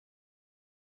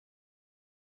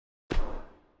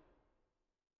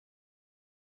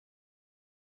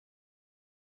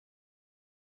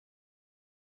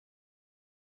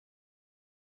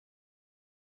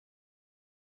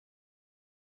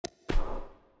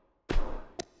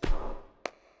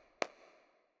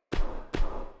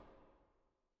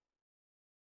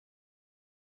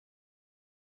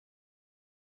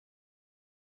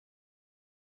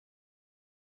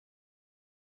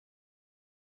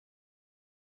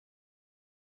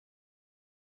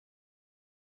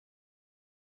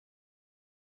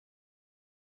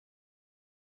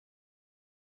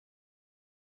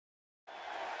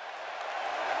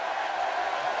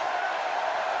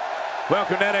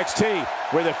Welcome to NXT,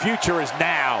 where the future is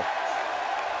now.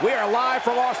 We are live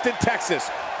from Austin, Texas,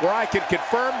 where I can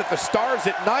confirm that the stars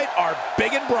at night are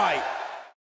big and bright.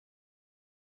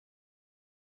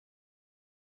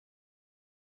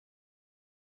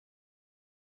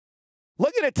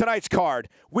 Looking at tonight's card,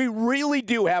 we really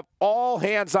do have all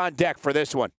hands on deck for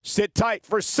this one. Sit tight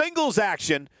for singles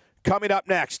action coming up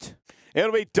next.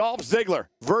 It'll be Dolph Ziggler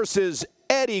versus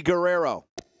Eddie Guerrero.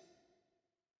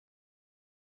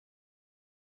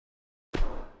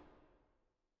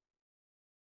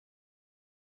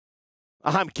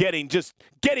 I'm getting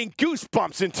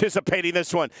goosebumps anticipating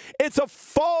this one. It's a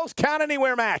Falls Count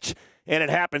Anywhere match, and it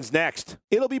happens next.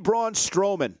 It'll be Braun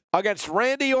Strowman against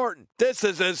Randy Orton. This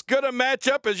is as good a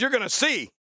matchup as you're going to see.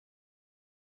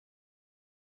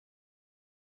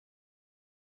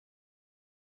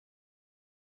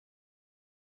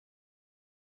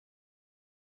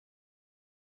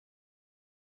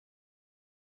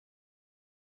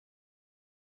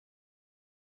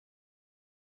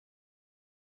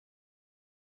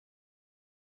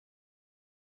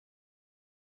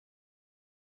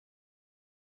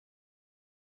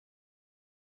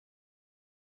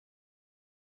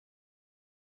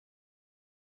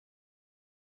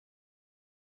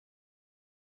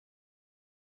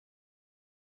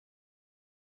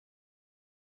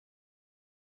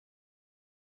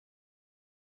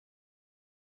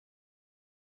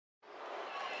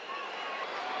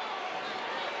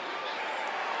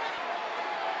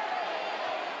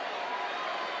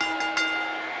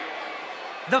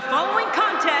 The following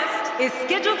contest is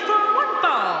scheduled for one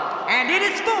fall, and it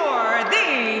is for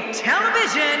the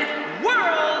Television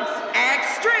World's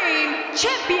Extreme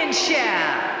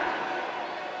Championship.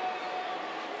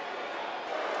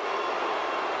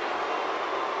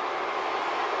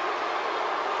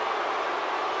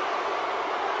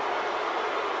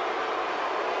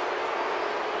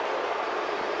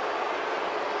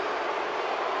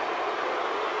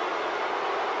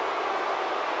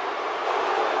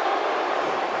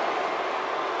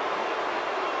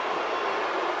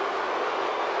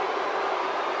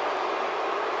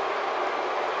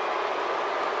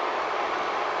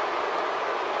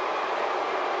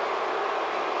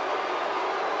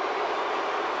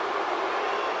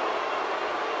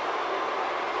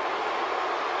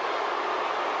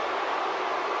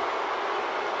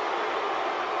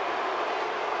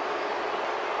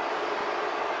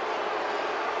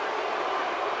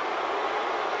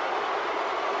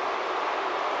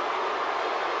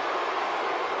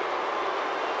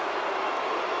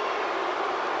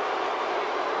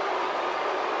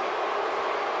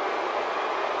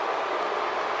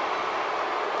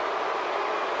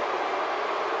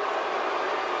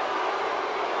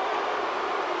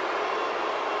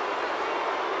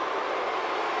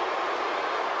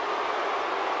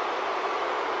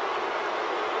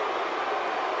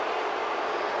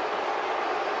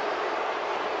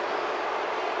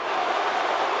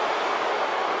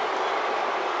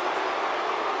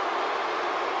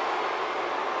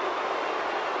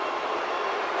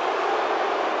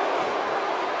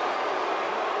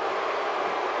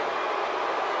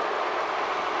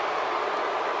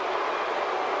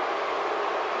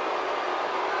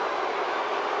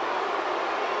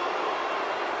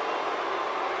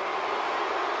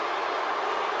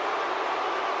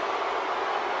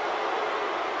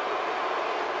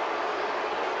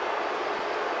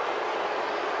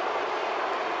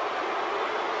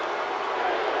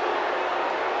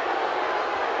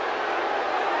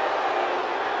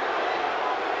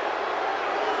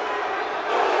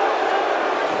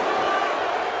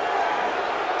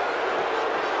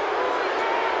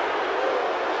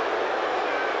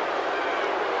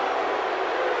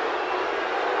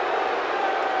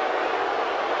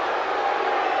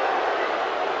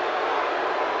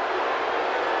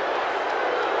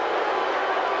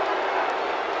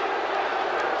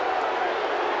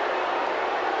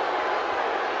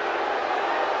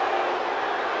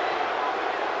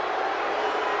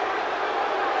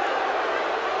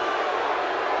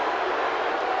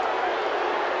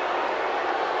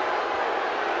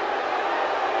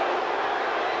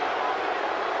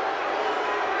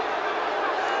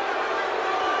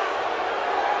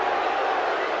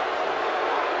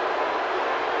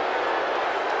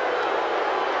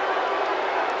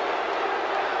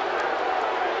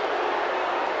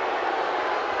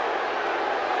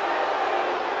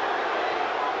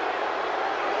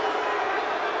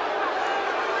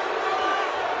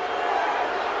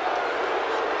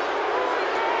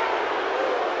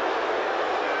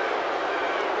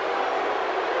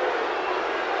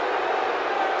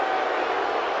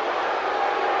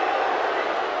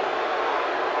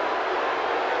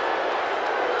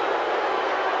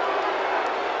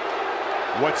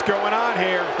 What's going on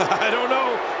here? I don't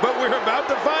know, but we're about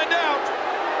to find out.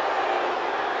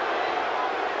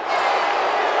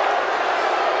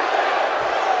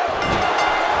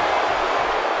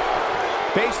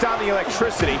 Based on the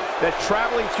electricity that's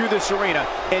traveling through this arena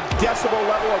and decibel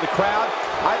level of the crowd,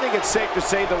 I think it's safe to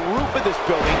say the roof of this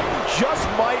building just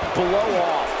might blow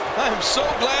off. I am so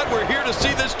glad we're here to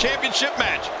see this championship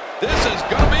match. This is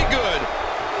going to be good.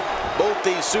 Both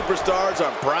these superstars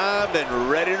are primed and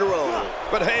ready to roll.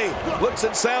 But hey, looks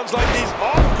and sounds like these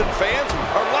Austin fans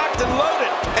are locked and loaded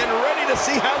and ready to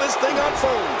see how this thing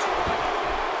unfolds.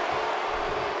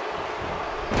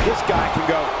 This guy can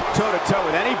go toe-to-toe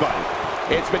with anybody.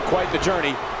 It's been quite the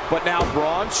journey, but now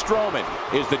Braun Strowman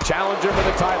is the challenger for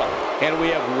the title, and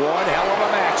we have one hell of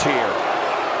a match here.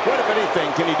 What, if anything,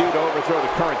 can he do to overthrow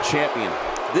the current champion?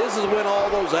 This is when all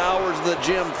those hours in the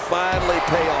gym finally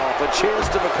pay off. A chance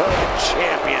to become a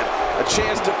champion. A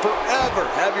chance to forever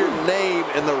have your name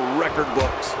in the record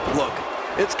books. Look,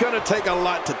 it's going to take a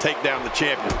lot to take down the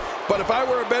champion, but if I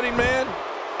were a betting man,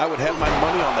 I would have my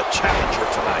money on the challenger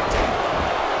tonight.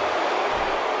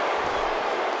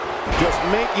 Just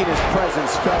making his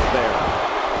presence felt there.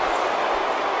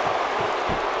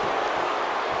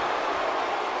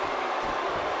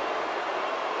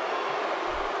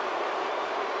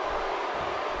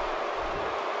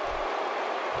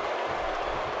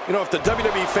 You know, if the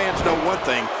WWE fans know one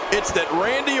thing, it's that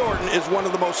Randy Orton is one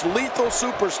of the most lethal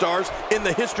superstars in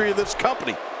the history of this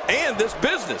company and this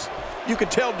business. You can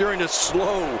tell during his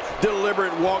slow,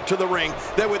 deliberate walk to the ring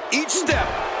that with each step,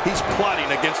 he's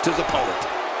plotting against his opponent.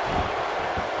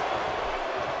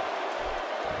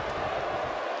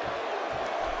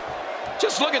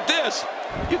 Just look at this.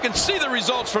 You can see the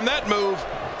results from that move.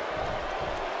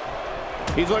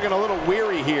 He's looking a little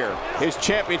weary here. His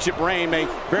championship reign may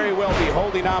very well be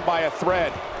holding on by a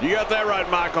thread. You got that right,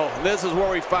 Michael. This is where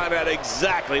we find out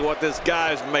exactly what this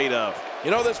guy's made of. You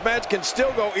know, this match can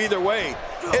still go either way.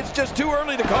 It's just too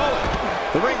early to call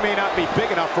it. The ring may not be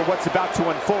big enough for what's about to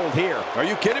unfold here. Are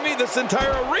you kidding me? This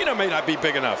entire arena may not be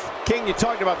big enough. King, you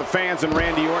talked about the fans and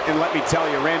Randy Orton, and let me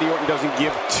tell you, Randy Orton doesn't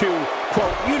give two,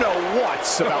 quote,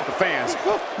 you-know-whats about the fans.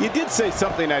 You did say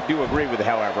something I do agree with,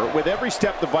 however. With every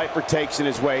step the Viper takes in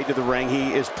his way to the ring,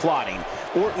 he is plotting.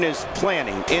 Orton is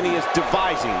planning, and he is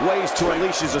devising ways to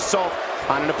unleash his assault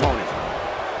on an opponent.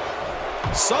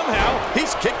 Somehow,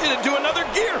 he's kicked it into another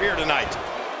gear here tonight.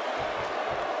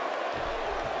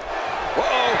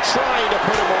 Uh-oh, trying to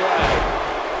put him away.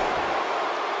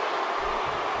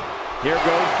 Here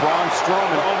goes Braun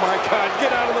Strowman. Oh, my God,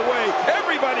 get out of the way.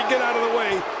 Everybody get out of the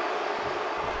way.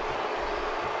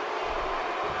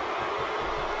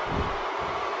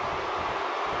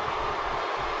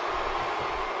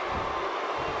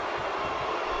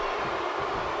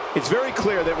 It's very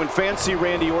clear that when fans see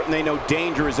Randy Orton, they know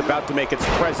danger is about to make its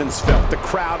presence felt. The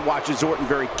crowd watches Orton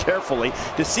very carefully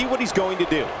to see what he's going to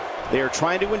do. They are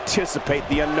trying to anticipate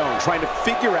the unknown, trying to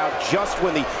figure out just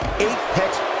when the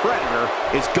apex predator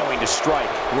is going to strike.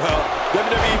 Well,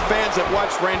 WWE fans have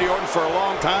watched Randy Orton for a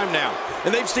long time now,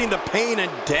 and they've seen the pain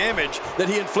and damage that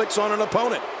he inflicts on an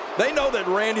opponent. They know that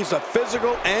Randy's a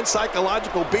physical and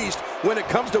psychological beast when it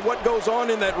comes to what goes on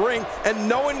in that ring and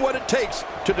knowing what it takes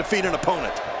to defeat an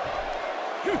opponent.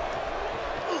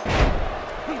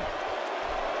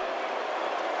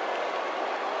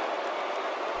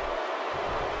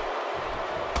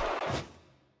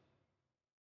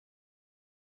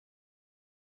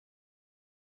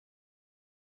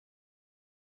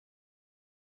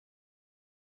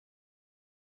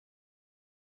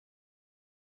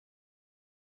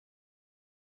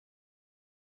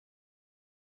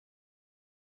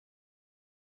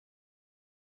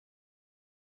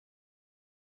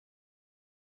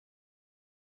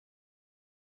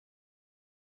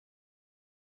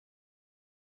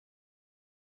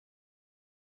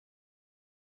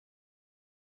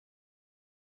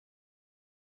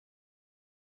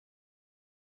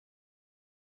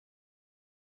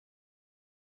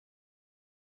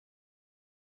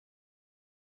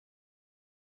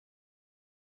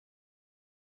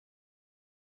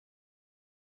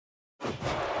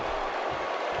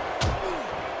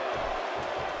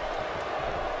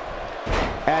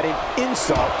 Adding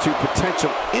insult to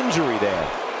potential injury there.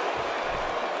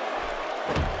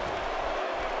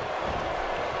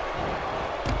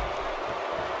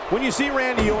 When you see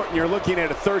Randy Orton, you're looking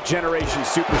at a third-generation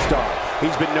superstar.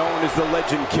 He's been known as the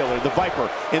Legend Killer, the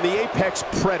Viper, and the Apex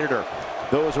Predator.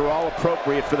 Those are all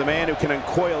appropriate for the man who can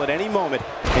uncoil at any moment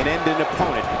and end an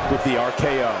opponent with the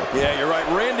RKO. Yeah, you're right.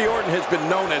 Randy Orton has been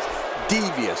known as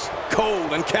devious,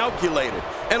 cold, and calculated.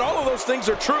 And all of those things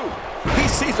are true. He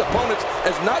sees opponents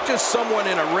as not just someone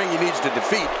in a ring he needs to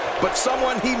defeat, but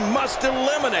someone he must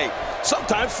eliminate,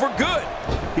 sometimes for good.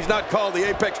 He's not called the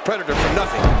Apex Predator for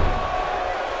nothing.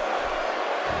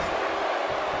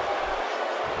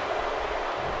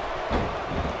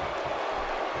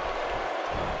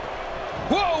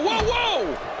 Whoa, whoa,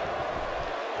 whoa!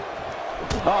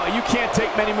 Oh, you can't take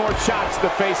many more shots to the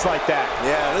face like that.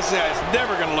 Yeah, this guy's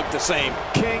never going to look the same.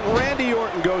 King, Randy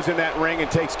Orton goes in that ring and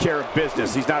takes care of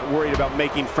business. He's not worried about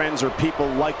making friends or people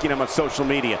liking him on social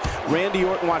media. Randy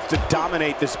Orton wants to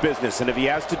dominate this business, and if he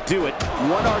has to do it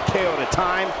one RKO at a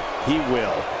time, he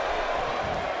will.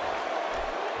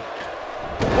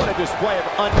 What a display of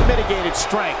unmitigated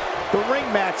strength. The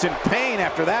ring mat's in pain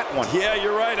after that one. Yeah,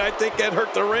 you're right. I think that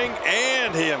hurt the ring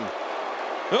and him.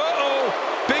 Uh-oh!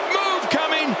 Big move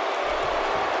coming!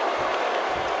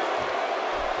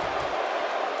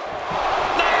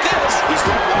 Not this! He's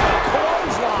going to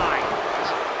clothesline.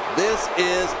 This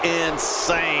is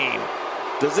insane.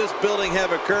 Does this building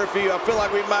have a curfew? I feel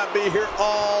like we might be here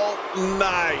all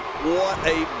night. What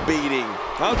a beating.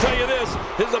 I'll tell you this,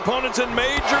 his opponent's in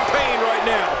major pain right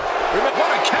now.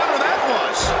 What a counter that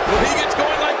was! When he gets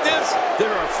going like this, there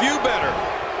are a few better.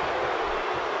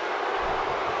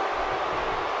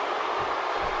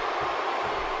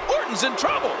 Orton's in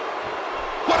trouble.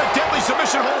 What a deadly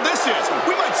submission hold this is!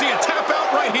 We might see a tap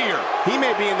out right here. He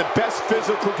may be in the best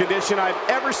physical condition I've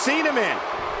ever seen him in.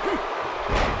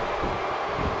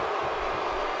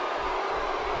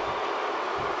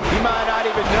 He might not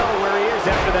even know where he is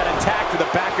after that attack to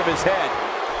the back of his head.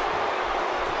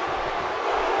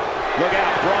 Look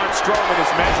out, Braun Strowman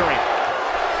is measuring.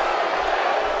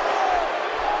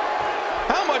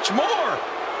 How much more?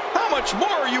 How much more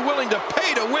are you willing to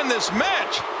pay to win this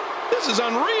match? This is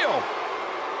unreal.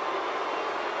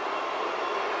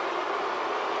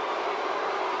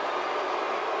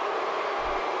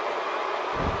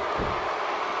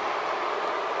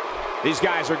 These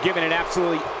guys are giving it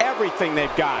absolutely everything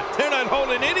they've got. They're not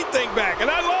holding anything back, and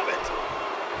I love it.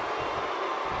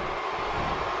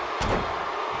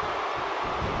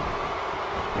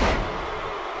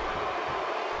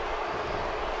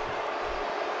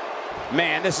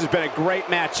 Man, this has been a great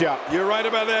matchup. You're right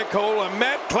about that, Cole. A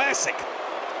Matt classic.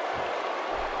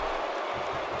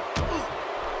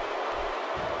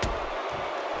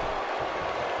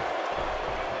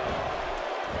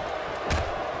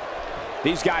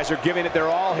 These guys are giving it their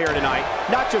all here tonight,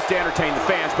 not just to entertain the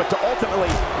fans, but to ultimately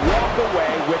walk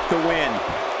away with the win.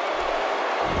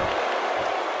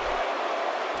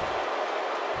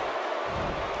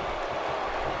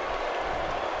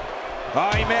 Oh,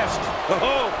 he missed.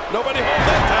 Oh, nobody hold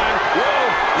that time. Whoa,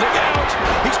 look out.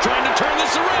 He's trying to turn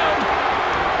this around.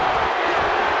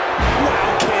 Wow,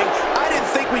 King. I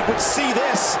didn't think we would see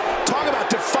this. Talk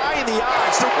about defying the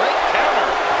odds. The Great counter.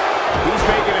 He's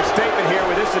making a statement here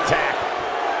with this attack.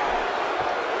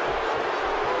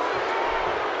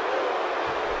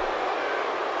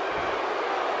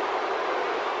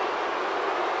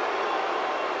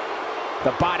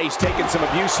 The body's taking some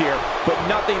abuse here, but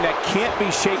nothing that can't be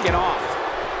shaken off.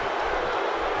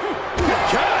 Good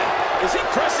God, is he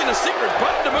pressing a secret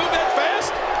button to move that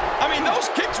fast? I mean, those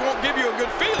kicks won't give you a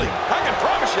good feeling. I can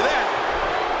promise you that.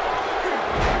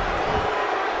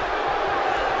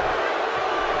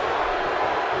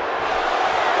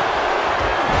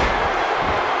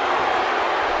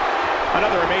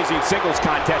 Another amazing singles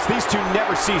contest. These two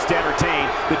never cease to entertain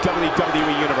the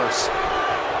WWE Universe.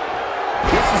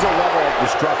 This is a level of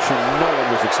destruction no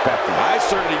one was expecting. I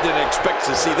certainly didn't expect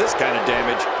to see this kind of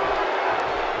damage.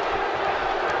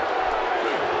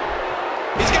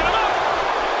 He's got him up!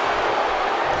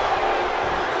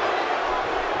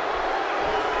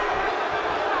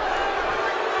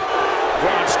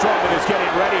 Braun Strowman is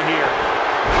getting ready here.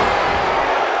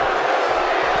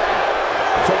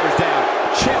 Shoulders down.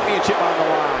 Championship on the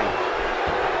line.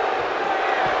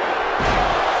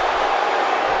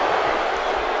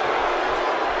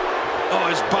 Oh,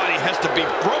 his body has to be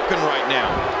broken right now.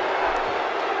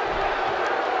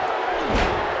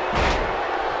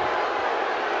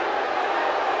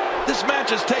 This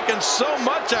match has taken so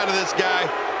much out of this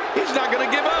guy. He's not going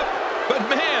to give up. But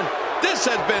man, this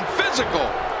has been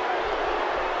physical.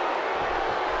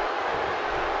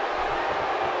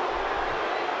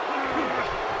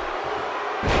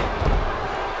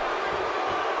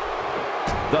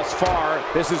 Thus far,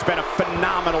 this has been a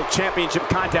phenomenal championship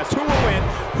contest. Who will win?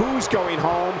 Who's going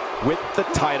home with the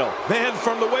title? Man,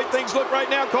 from the way things look right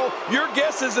now, Cole, your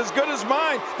guess is as good as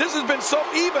mine. This has been so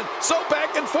even, so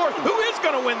back and forth. Who is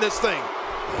going to win this thing?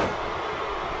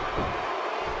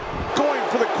 Going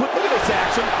for the quick. Look at this action.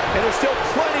 action, and there's still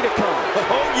plenty to come.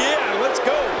 Oh, yeah, let's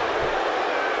go.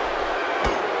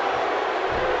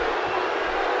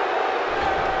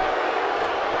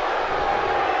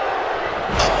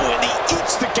 Oh, and he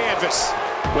eats the canvas.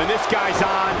 When this guy's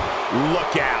on,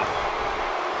 look out.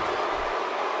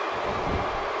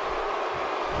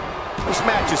 This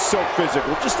match is so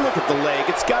physical. Just look at the leg.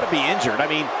 It's got to be injured. I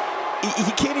mean,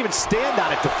 he can't even stand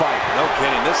on it to fight. No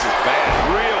kidding. This is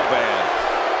bad. Real bad.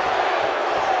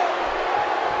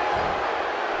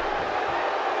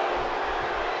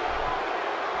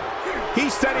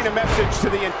 He's sending a message to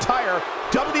the entire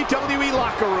WWE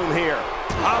locker room here.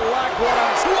 I like what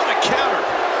I see. What a counter.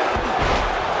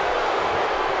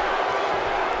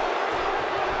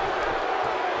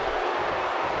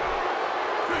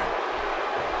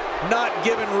 Not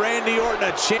giving Randy Orton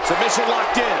a chance. Submission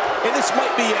locked in, and this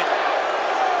might be it.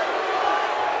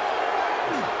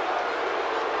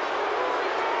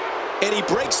 And he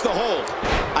breaks the hold.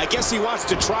 I guess he wants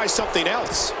to try something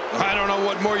else. I don't know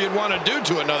what more you'd want to do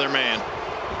to another man.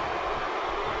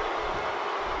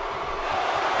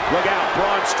 Look out,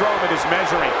 Braun Strowman is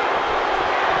measuring.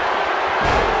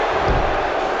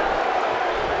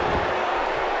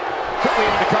 Quickly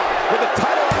into the cover with the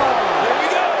title on the line. There we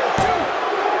go.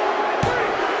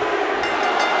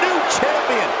 New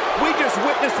champion. We just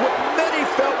witnessed what many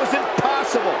felt was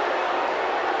impossible.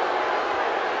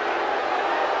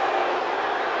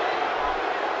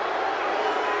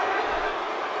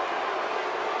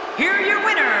 Here are your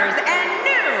winners and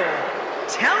new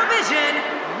television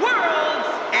World's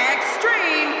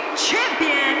Extreme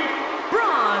Champion,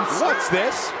 Braun Strowman. What's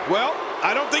this? Well,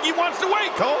 I don't think he wants to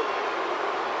wait, Cole.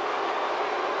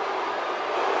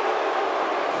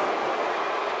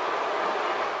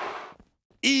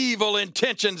 Evil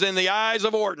intentions in the eyes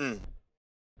of Orton.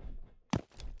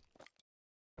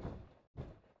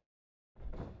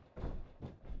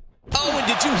 Oh, and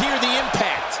did you hear the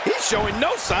impact? He's showing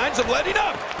no signs of letting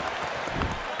up.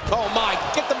 Oh, my.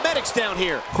 Get the medics down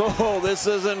here. Oh, this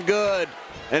isn't good.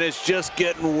 And it's just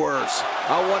getting worse.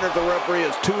 I wonder if the referee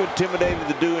is too intimidated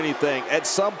to do anything. At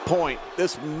some point,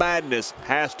 this madness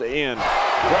has to end.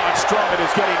 Braun Strowman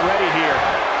is getting ready here.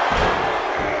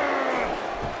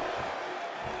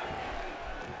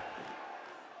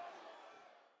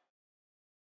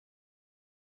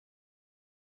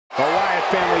 The Wyatt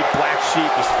family black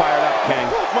sheep is fired up, King.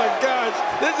 Oh my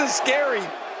gosh, this is scary.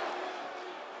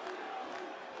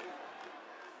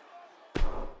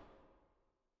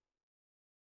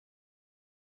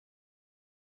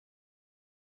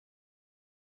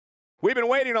 We've been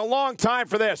waiting a long time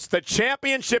for this. The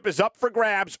championship is up for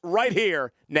grabs right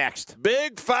here next.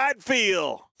 Big fight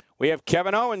feel. We have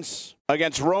Kevin Owens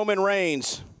against Roman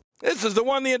Reigns. This is the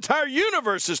one the entire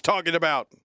universe is talking about.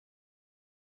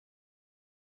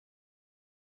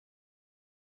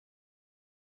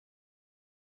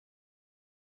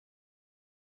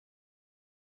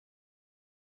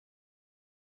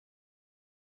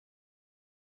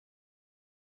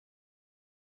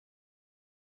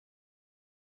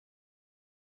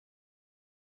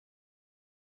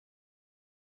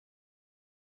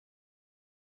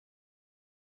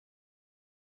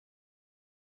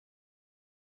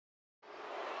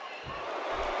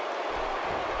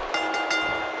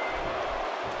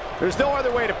 There's no other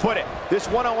way to put it. This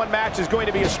one-on-one match is going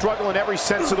to be a struggle in every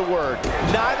sense of the word.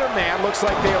 Neither man looks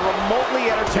like they are remotely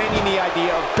entertaining the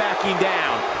idea of backing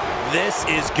down. This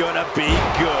is gonna be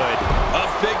good. A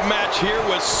big match here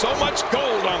with so much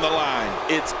gold on the line.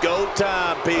 It's go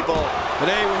time, people. But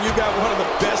hey, when you got one of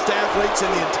the best athletes in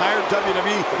the entire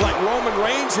WWE like Roman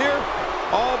Reigns here,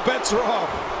 all bets are off.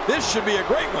 This should be a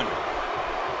great one.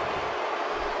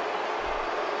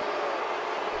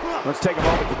 Let's take a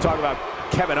moment to talk about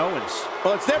Kevin Owens.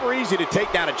 Well, it's never easy to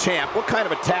take down a champ. What kind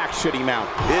of attack should he mount?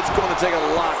 It's going to take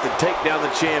a lot to take down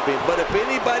the champion, but if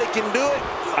anybody can do it,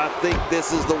 I think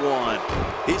this is the one.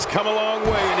 He's come a long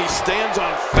way, and he stands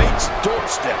on fate's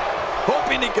doorstep,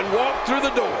 hoping he can walk through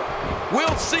the door.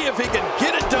 We'll see if he can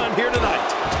get it done here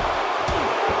tonight.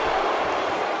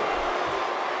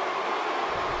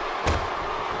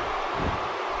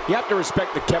 You have to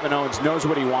respect that Kevin Owens knows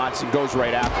what he wants and goes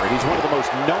right after it. He's one of the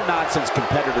most no-nonsense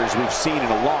competitors we've seen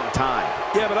in a long time.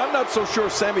 Yeah, but I'm not so sure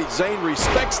Sami Zayn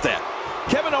respects that.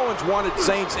 Kevin Owens wanted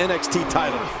Zayn's NXT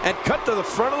title and cut to the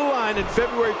front of the line in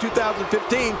February 2015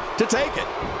 to take it.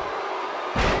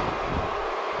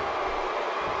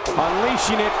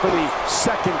 Unleashing it for the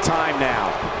second time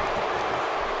now.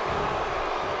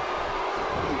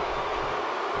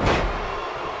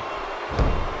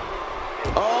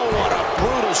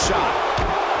 Shot.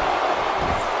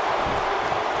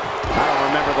 I don't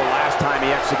remember the last time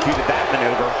he executed that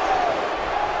maneuver.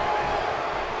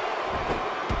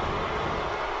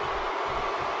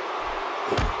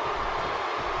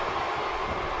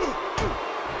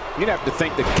 You'd have to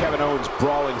think that Kevin Owens'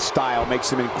 brawling style makes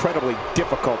him incredibly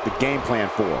difficult to game plan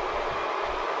for.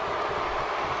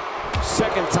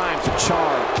 Second time's a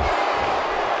charm.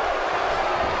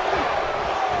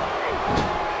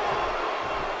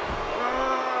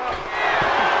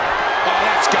 Oh,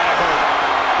 that's gotta hurt.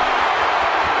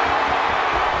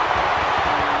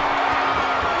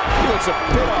 He looks a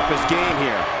bit off his game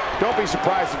here. Don't be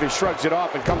surprised if he shrugs it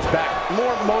off and comes back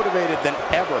more motivated than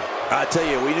ever. I tell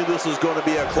you, we knew this was going to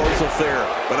be a close affair,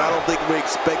 but I don't think we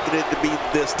expected it to be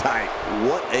this tight.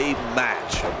 What a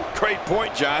match. Great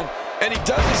point, John. And he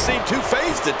doesn't seem too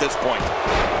phased at this point.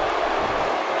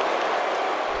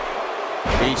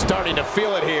 He's starting to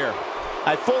feel it here.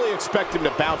 I fully expect him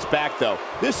to bounce back, though.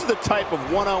 This is the type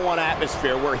of one-on-one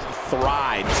atmosphere where he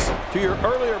thrives. To your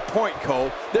earlier point,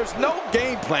 Cole, there's no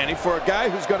game planning for a guy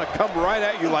who's going to come right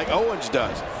at you like Owens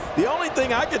does. The only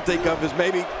thing I can think of is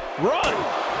maybe run.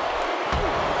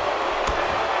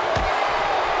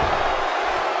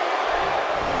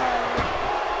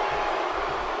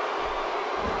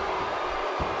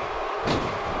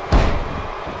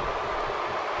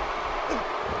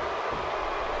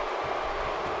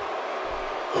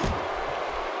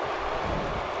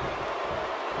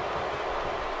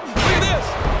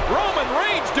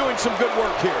 Doing some good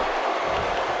work here.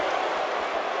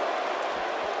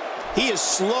 He is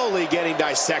slowly getting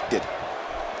dissected.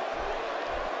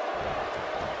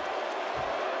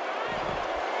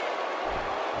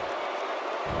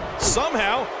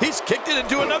 Somehow, he's kicked it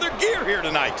into another gear here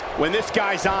tonight. When this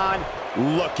guy's on,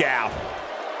 look out.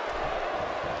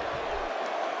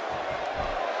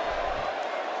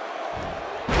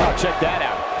 Oh, check that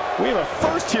out. We have a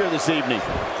first here this evening.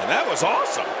 And that was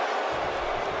awesome.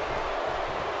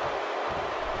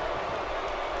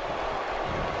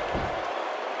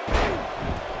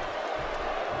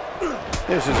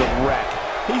 This is a wreck.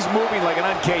 He's moving like an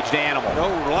uncaged animal. No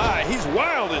lie, he's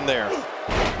wild in there.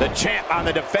 The champ on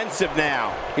the defensive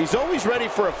now. He's always ready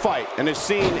for a fight and has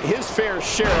seen his fair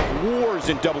share of wars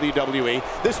in WWE.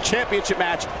 This championship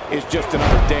match is just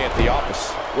another day at the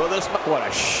office. Well, what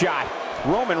a shot.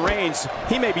 Roman Reigns,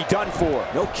 he may be done for.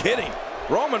 No kidding.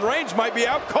 Roman Reigns might be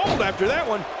out cold after that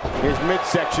one. His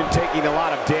midsection taking a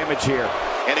lot of damage here.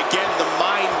 And again, the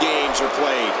mind games are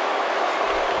played.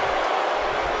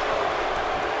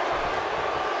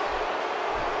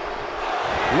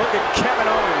 Look at Kevin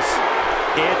Owens.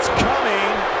 It's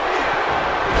coming.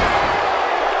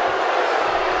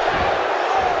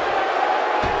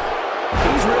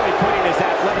 He's really putting his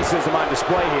athleticism on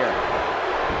display here.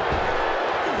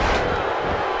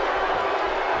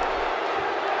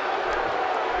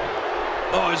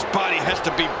 Oh, his body has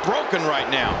to be broken right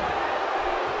now.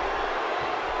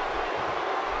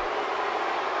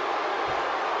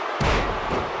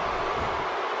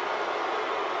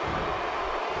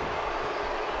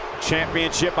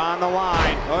 Championship on the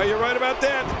line. Oh, you're right about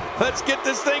that. Let's get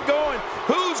this thing going.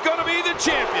 Who's going to be the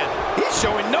champion? He's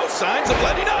showing no signs of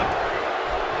letting up.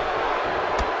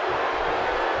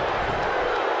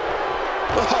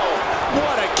 Oh,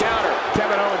 what a counter.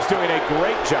 Kevin Owens doing a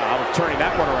great job of turning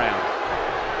that one around.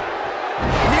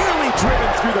 Nearly driven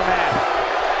through the mat.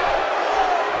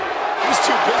 He's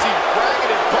too busy bragging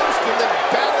and boasting than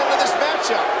battling in this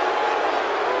matchup.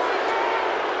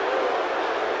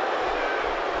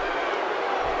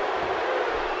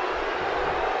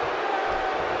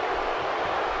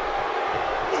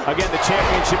 Again, the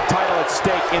championship title at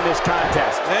stake in this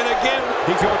contest. And again,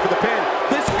 he's going for the pin.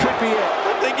 This could be it.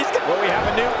 I think he's got... Will we have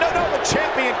a new... No, the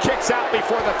champion kicks out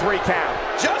before the 3 count.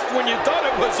 Just when you thought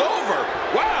it was over.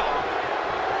 Wow.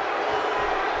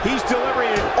 He's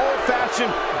delivering an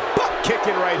old-fashioned butt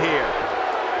kicking right here.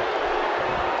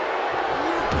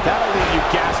 That'll leave you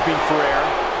gasping for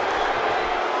air.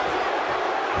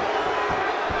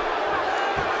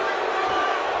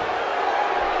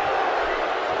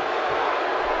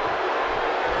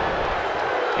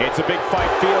 It's a big fight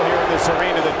feel here in this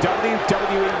arena. The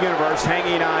WWE Universe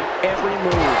hanging on every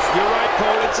move. You're right,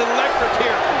 Cole. It's electric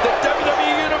here. The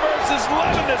WWE Universe is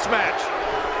loving this match.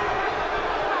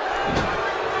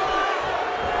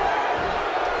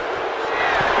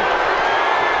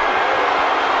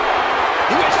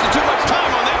 He wasted too much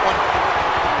time on that one.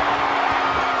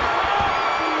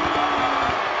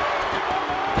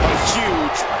 A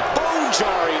huge,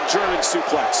 bone-jarring German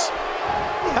suplex.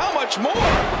 How much more?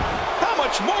 How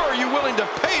much more are you willing to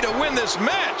pay to win this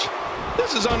match?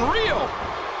 This is unreal.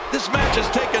 This match has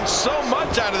taken so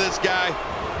much out of this guy.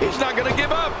 He's not going to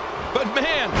give up. But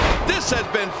man, this has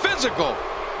been physical.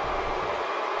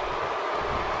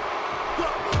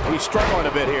 He's struggling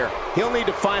a bit here. He'll need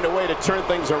to find a way to turn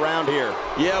things around here.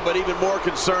 Yeah, but even more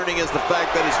concerning is the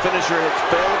fact that his finisher has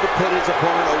failed to put his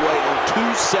opponent away on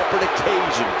 2 separate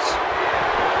occasions.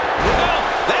 Well,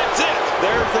 that's it.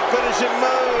 There's the finishing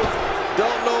move.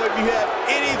 Don't know if you have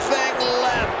anything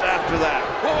left after that.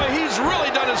 Boy, he's really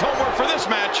done his homework for this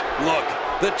match. Look,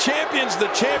 the champion's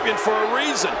the champion for a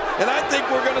reason, and I think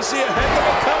we're going to see a heck of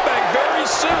a comeback very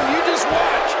soon. You just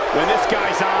watch. When this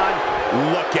guy's on,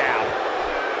 look out.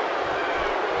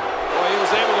 Boy, he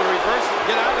was able to reverse and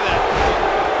get out of that.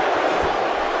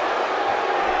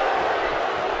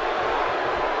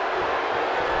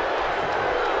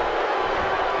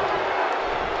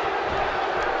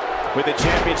 With the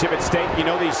championship at stake, you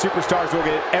know these superstars will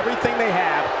get everything they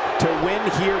have to win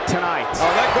here tonight. Oh,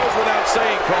 that goes without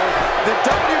saying, Cole. The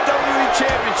WWE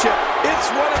Championship, it's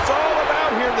what it's all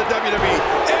about here in the WWE.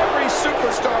 Every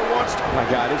superstar wants to... Oh my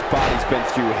God, his body's been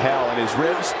through hell, and his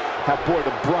ribs have bore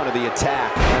the brunt of the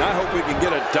attack. And I hope we can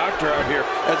get a doctor out here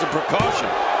as a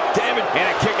precaution. Damn it. And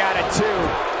a kick out at 2.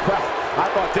 Well, I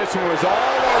thought this one was all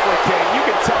over, King. You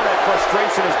can tell that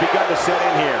frustration has begun to set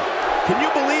in here. Can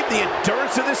you believe the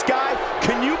endurance of this guy?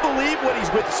 Can you believe what he's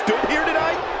withstood here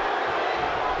tonight?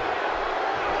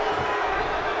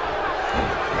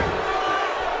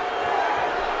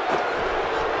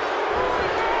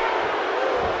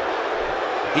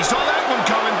 He saw that one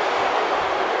coming.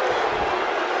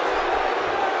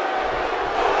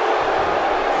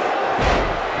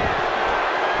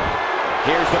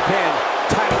 Here's the pin.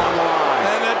 Title on the line.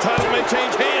 And that title may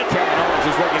change hands. Kevin Owens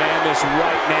is looking to end this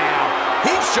right now.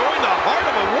 He's showing the heart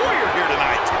of a warrior here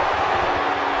tonight.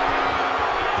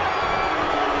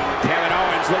 Kevin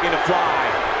Owens looking to fly.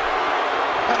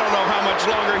 I don't know how much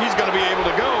longer he's going to be able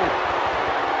to go.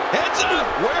 Heads up!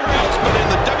 Warehouse, but in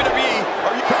the WWE,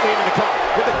 are you Quickly into the car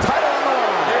with the title on the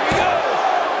line. Here we go.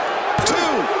 2.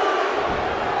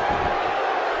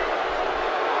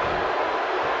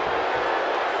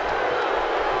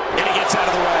 And he gets out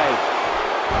of the way.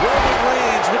 Roman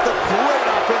Reigns with the great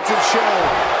offensive show.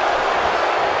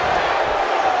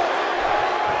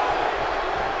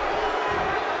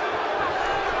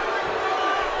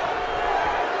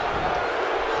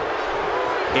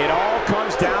 It all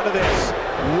comes down to this.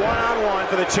 One-on-one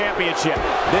for the championship.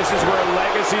 This is where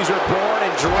legacies are born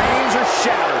and dreams are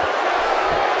shattered.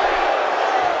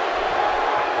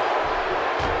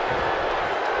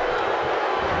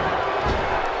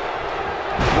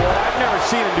 Boy, I've never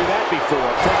seen him do that before.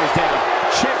 Fingers down.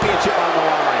 Championship on the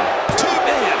line.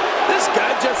 Man, this guy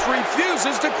just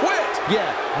refuses to quit. Yeah,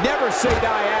 never say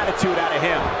die attitude out of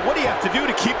him. What do you have to do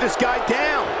to keep this guy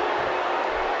down?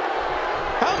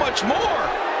 How much more?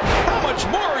 How much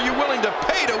more are you willing to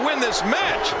pay to win this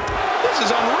match? This is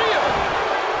unreal.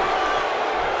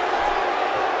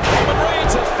 Roman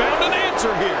Reigns has found an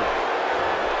answer here.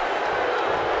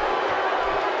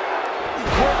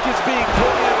 Work is being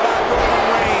put in by Roman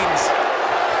Reigns.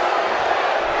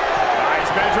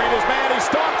 He's measuring this man. He's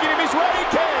stalking him. He's ready,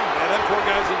 King. And that poor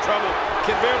guy's in trouble.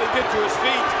 Can barely get to his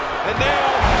feet. And now...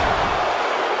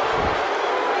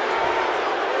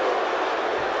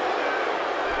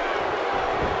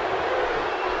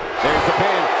 There's the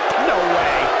pin. No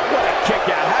way. What a kick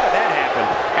out. How did that happen?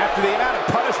 After the amount of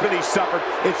punishment he suffered,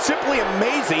 it's simply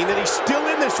amazing that he's still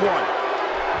in this one.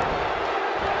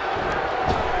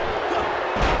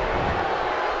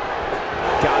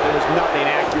 God, there was nothing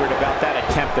accurate about that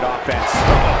attempted offense.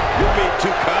 Oh, you're being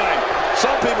too kind.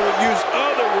 Some people would use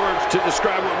other words to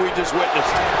describe what we just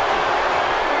witnessed.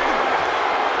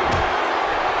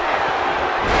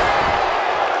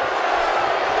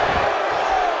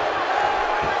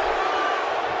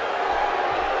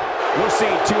 We're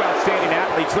seeing 2 outstanding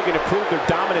athletes looking to prove their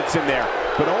dominance in there,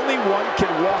 but only one can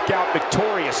walk out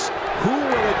victorious. Who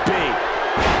will it be?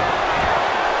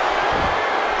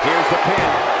 Here's the pin.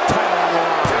 Title on the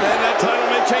line. And that title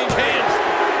may change hands.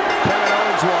 Kevin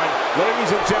Owens won.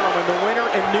 Ladies and gentlemen, the winner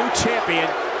and new champion,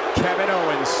 Kevin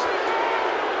Owens.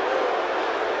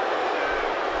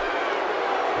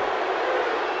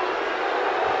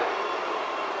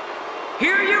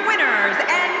 Here are your winners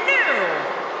and new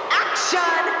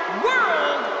Action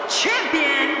World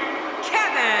Champion,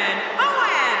 Kevin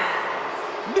Owens.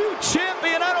 New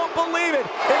champion, I don't believe it.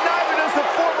 And neither does the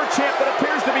former champ that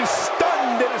appears to be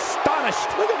stunned and astonished.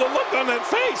 Look at the look on that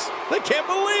face. They can't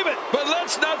believe it. But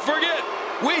let's not forget,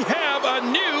 we have a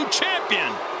new champion.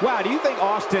 Wow, do you think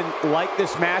Austin liked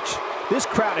this match? This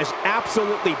crowd is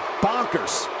absolutely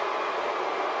bonkers.